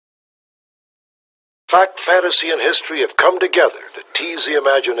Fact, fantasy, and history have come together to tease the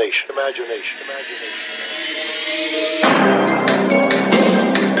imagination.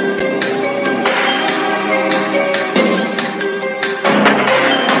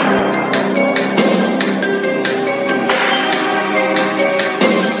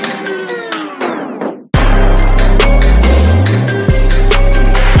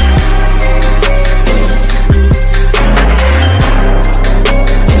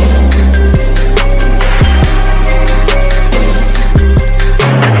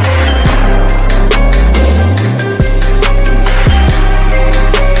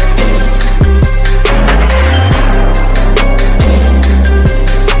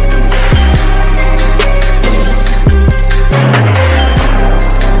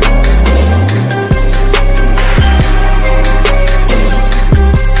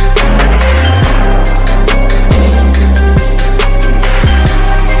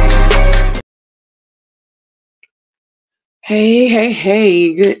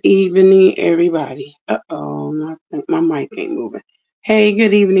 Hey, good evening, everybody. I think my mic ain't moving. Hey,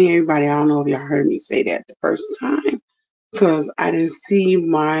 good evening, everybody. I don't know if y'all heard me say that the first time because I didn't see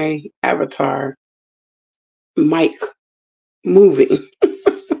my avatar mic moving.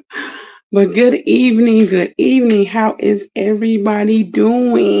 But good evening. How is everybody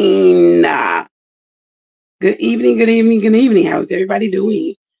doing? Good evening. How's everybody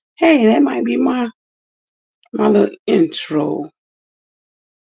doing? Hey, that might be my little intro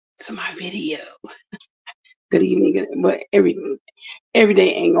to my video. Good evening, but every day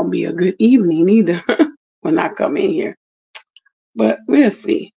ain't gonna be a good evening either when I come in here. But we'll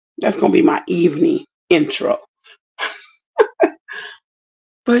see. That's gonna be my evening intro.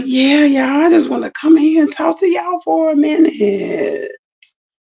 But yeah, y'all, I just want to come in here and talk to y'all for a minute.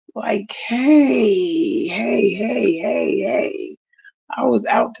 Like, hey. I was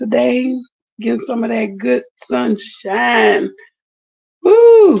out today getting some of that good sunshine.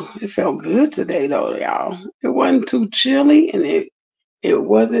 Woo! It felt good today though, y'all. It wasn't too chilly and it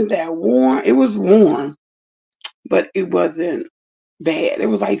wasn't that warm. It was warm, but it wasn't bad. It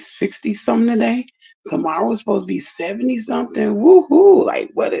was like 60 something today. Tomorrow was supposed to be 70 something. Woohoo! Like,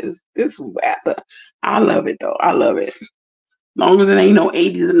 what is this weather? I love it though. I love it. As long as it ain't no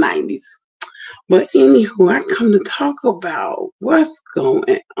 80s and 90s. But anywho, I come to talk about what's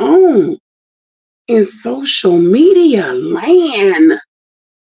going on in social media land.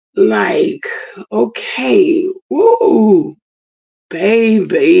 Like, okay, woo,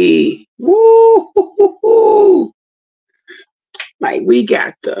 baby, woo. Like we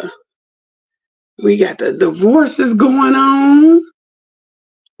got the divorces going on.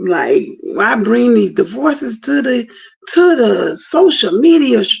 Like, why bring these divorces to the social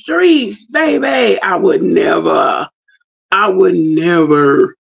media streets, baby? I would never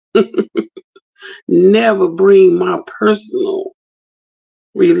never bring my personal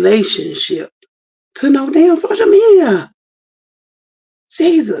relationship to no damn social media.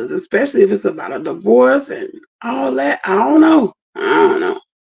 Jesus, especially if it's about a divorce and all that. I don't know.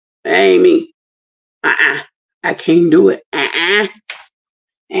 That ain't me. I can't do it.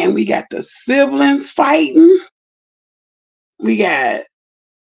 And we got the siblings fighting. We got,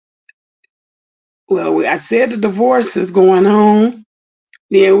 I said the divorce is going on.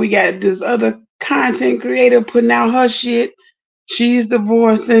 Then we got this other content creator putting out her shit. She's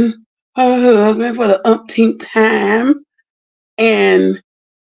divorcing her husband for the umpteenth time. And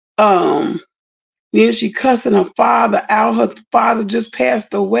then she cussing her father out. Her father just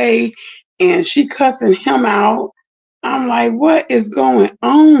passed away and she cussing him out. I'm like, what is going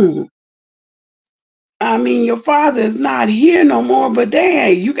on? I mean, your father is not here no more, but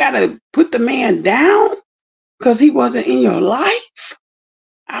dang, you got to put the man down because he wasn't in your life?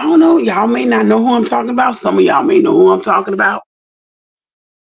 I don't know. Y'all may not know who I'm talking about. Some of y'all may know who I'm talking about.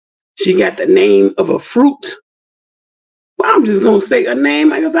 She got the name of a fruit. Well, I'm just going to say a name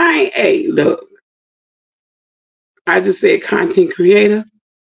because look. I just said content creator.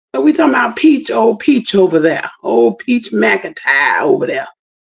 But we talking about old Peach over there. Old Peach McIntyre over there.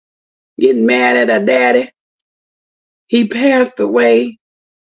 Getting mad at her daddy. He passed away.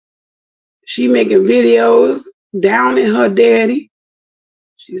 She making videos downing her daddy.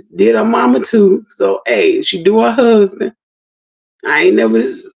 She did her mama too. So, hey, she do her husband. I ain't never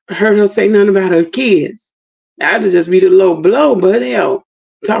heard her say nothing about her kids. That'd just be the low blow, but hell,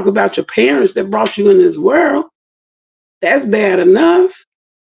 talk about your parents that brought you in this world. That's bad enough.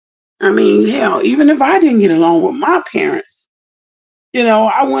 I mean, hell, even if I didn't get along with my parents,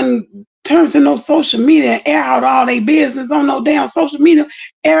 I wouldn't turn to no social media and air out all their business on no damn social media.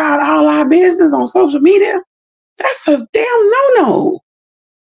 Air out all our business on social media. That's a damn no-no.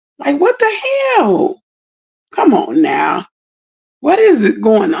 Like, what the hell? Come on now. What is it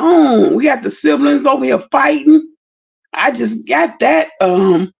going on? We got the siblings over here fighting. I just got that.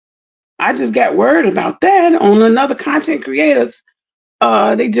 I just got word about that on another content creators.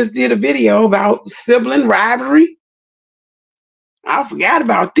 They just did a video about sibling rivalry. I forgot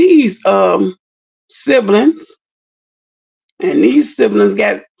about these siblings. And these siblings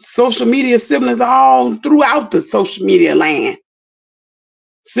got social media siblings all throughout the social media land.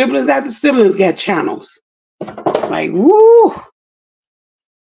 Siblings after siblings got channels. Like, woo.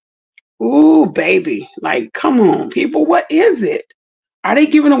 Ooh, baby. Like, come on, people. What is it? Are they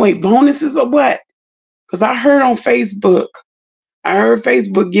giving away bonuses or what? Because I heard on Facebook,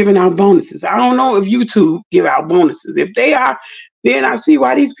 giving out bonuses. I don't know if YouTube give out bonuses. If they are, then I see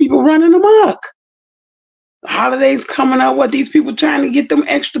why these people running amok. The holidays coming up, what these people trying to get them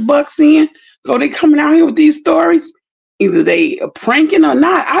extra bucks in. So they coming out here with these stories. Either they are pranking or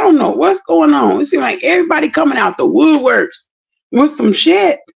not. I don't know what's going on. It seems like everybody coming out the woodworks with some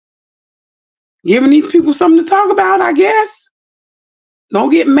shit. Giving these people something to talk about, I guess.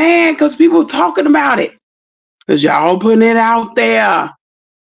 Don't get mad because people talking about it. Because y'all putting it out there.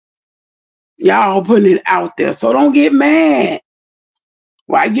 Y'all putting it out there. So don't get mad.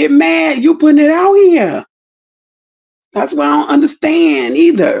 Why get mad? You putting it out here. That's what I don't understand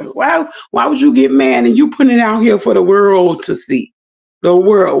either. Why would you get mad and you putting it out here for the world to see? The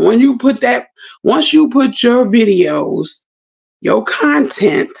world. Once you put your videos, your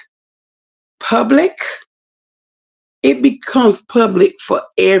content public, it becomes public for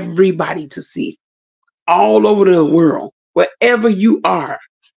everybody to see all over the world, wherever you are.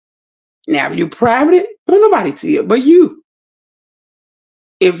 Now, if you private it, won't nobody see it but you.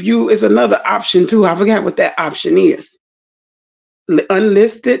 It's another option too. I forgot what that option is.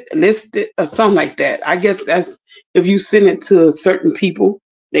 Unlisted, listed, or something like that. I guess that's if you send it to certain people,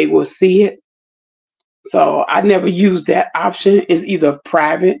 they will see it. So I never use that option. It's either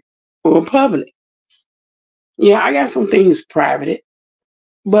private or public. Yeah, I got some things privated,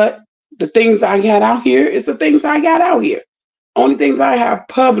 but the things I got out here is the things I got out here. Only things I have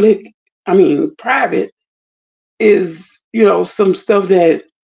private is, some stuff that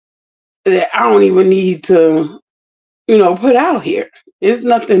I don't even need to, put out here. It's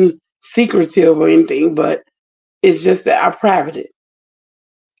nothing secretive or anything, but it's just that I private it.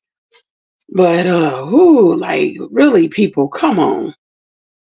 But, like really people, come on.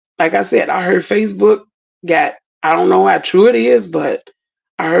 Like I said, I heard Facebook I don't know how true it is, but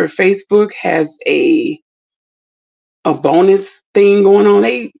I heard Facebook has a bonus thing going on.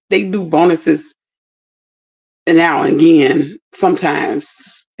 They do bonuses now and again. Sometimes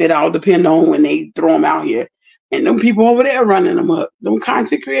it all depends on when they throw them out here. And them people over there running them up. Them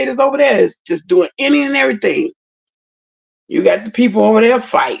content creators over there is just doing any and everything. You got the people over there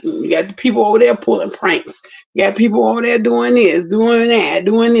fighting. You got the people over there pulling pranks. You got people over there doing this, doing that,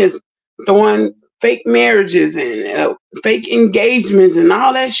 doing this, throwing fake marriages and fake engagements and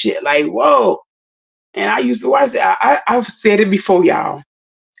all that shit. Like, whoa. And I used to watch it. I've said it before, y'all.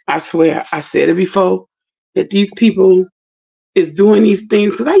 I swear, I said it before that these people is doing these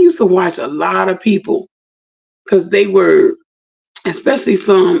things. Because I used to watch a lot of people because they were, especially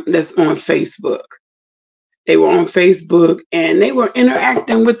some that's on Facebook. They were on Facebook and they were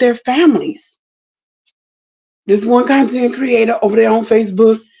interacting with their families. This one content creator over there on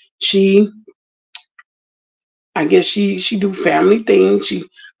Facebook, I guess she do family things. She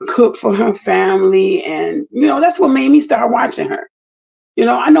cook for her family, and that's what made me start watching her.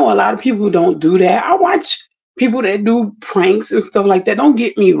 I know a lot of people who don't do that. I watch people that do pranks and stuff like that. Don't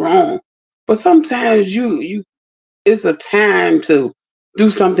get me wrong, but sometimes it's a time to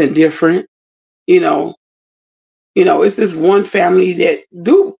do something different. It's this one family that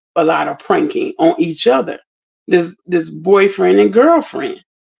do a lot of pranking on each other. This boyfriend and girlfriend.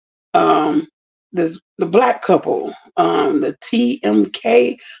 The black couple, the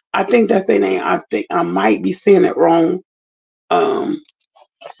TMK, I think that's their name. I think I might be saying it wrong.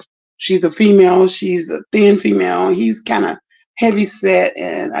 She's a female. She's a thin female. He's kind of heavy set,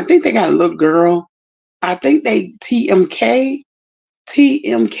 and I think they got a little girl. I think they TMK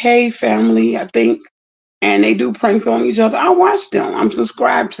family, I think, and they do pranks on each other. I watch them. I'm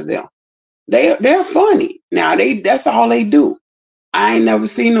subscribed to them. They're funny. Now that's all they do. I ain't never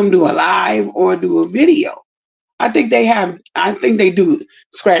seen them do a live or do a video. I think they do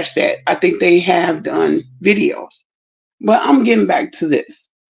scratch that. I think they have done videos. But I'm getting back to this.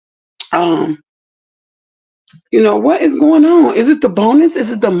 What is going on? Is it the bonus?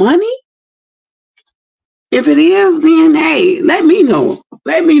 Is it the money? If it is, then hey, let me know.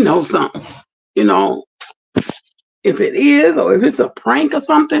 Let me know something. If it is, or if it's a prank or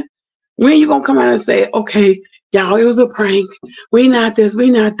something, when you gonna come out and say, okay, Y'all, it was a prank. We not this, we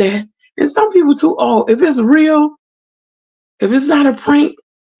not that. And some people too, oh, if it's real, if it's not a prank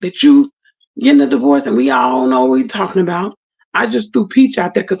that you getting a divorce, and we all know what we're talking about. I just threw Peach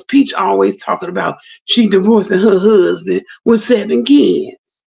out there because Peach always talking about she divorcing her husband with 7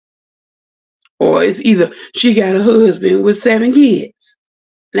 kids. Or it's either she got a husband with 7 kids.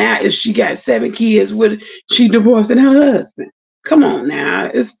 Now if she got 7 kids, with she divorcing her husband. Come on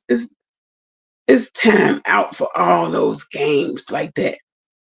now. It's time out for all those games like that.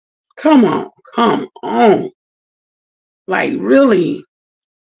 Come on. Like, really.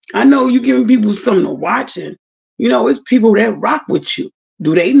 I know you giving people something to watch, and it's people that rock with you.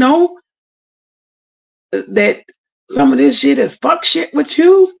 Do they know that some of this shit is fuck shit with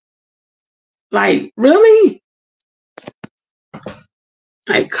you? Like, really?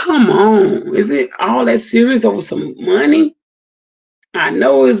 Like, come on. Is it all that serious over some money? I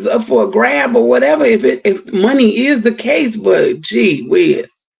know it's up for a grab or whatever if money is the case, but gee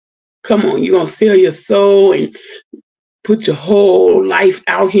whiz. Come on, you're gonna sell your soul and put your whole life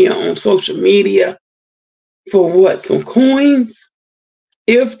out here on social media for what? Some coins?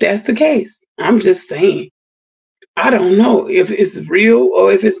 If that's the case. I'm just saying. I don't know if it's real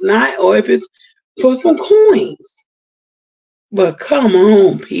or if it's not, or if it's for some coins. But come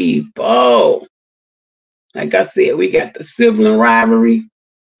on, people. Like I said, we got the sibling rivalry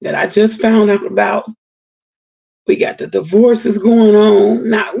that I just found out about. We got the divorces going on,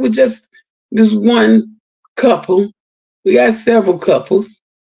 not with just this one couple. We got several couples.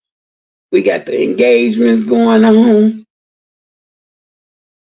 We got the engagements going on.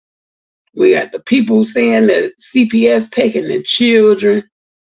 We got the people saying that CPS taking the children.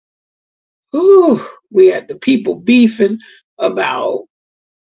 Ooh, we got the people beefing about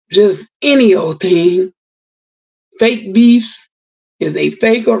just any old thing. Fake beefs. Is they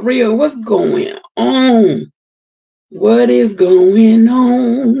fake or real? What's going on? What is going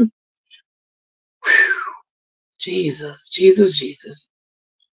on? Whew. Jesus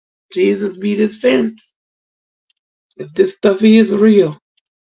be this fence. If this stuff is real,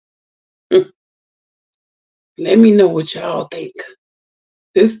 let me know what y'all think.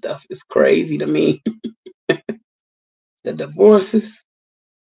 This stuff is crazy to me. The divorces,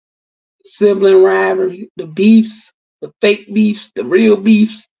 sibling rivalry, the beefs, the fake beefs, the real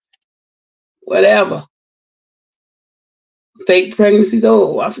beefs, whatever. Fake pregnancies.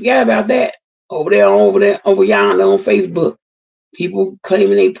 Oh, I forgot about that. Over yonder on Facebook. People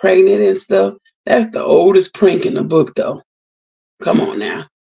claiming they pregnant and stuff. That's the oldest prank in the book, though. Come on now.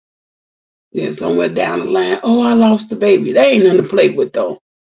 Then somewhere down the line, oh, I lost the baby. That ain't nothing to play with, though.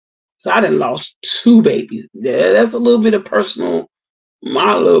 So I done lost 2 babies. Yeah, that's a little bit of personal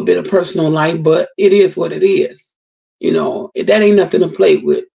life, but it is what it is. That ain't nothing to play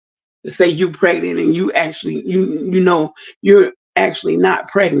with. To say you pregnant and you actually, you're actually not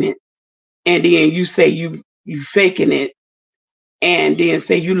pregnant, and then you say you faking it, and then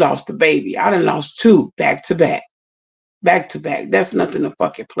say you lost the baby. I done lost 2 back to back. That's nothing to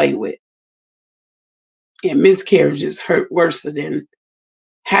fucking play with. And miscarriages hurt worse than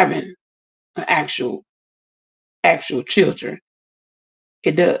having an actual children.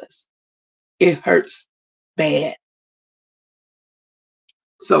 It does. It hurts bad.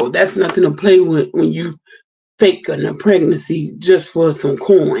 So that's nothing to play with when you faking a pregnancy just for some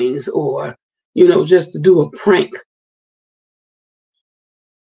coins, or just to do a prank.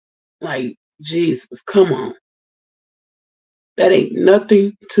 Like, Jesus, come on. That ain't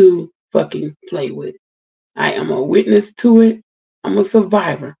nothing to fucking play with. I am a witness to it. I'm a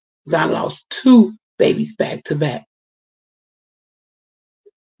survivor. I lost 2 babies back to back.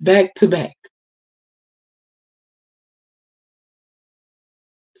 Back to back.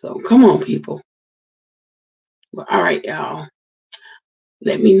 So come on, people. Well, all right, y'all.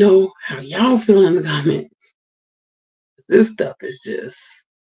 Let me know how y'all feel in the comments. This stuff is just,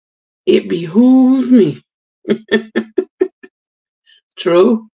 it behooves me.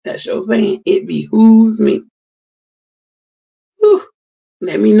 True. That's your saying. It behooves me. Whew.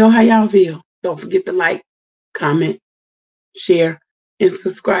 Let me know how y'all feel. Don't forget to like, comment, share, and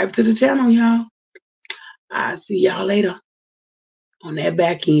subscribe to the channel, y'all. I'll see y'all later on that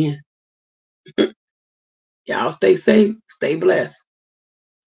back end. Y'all stay safe, stay blessed.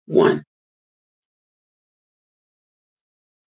 1.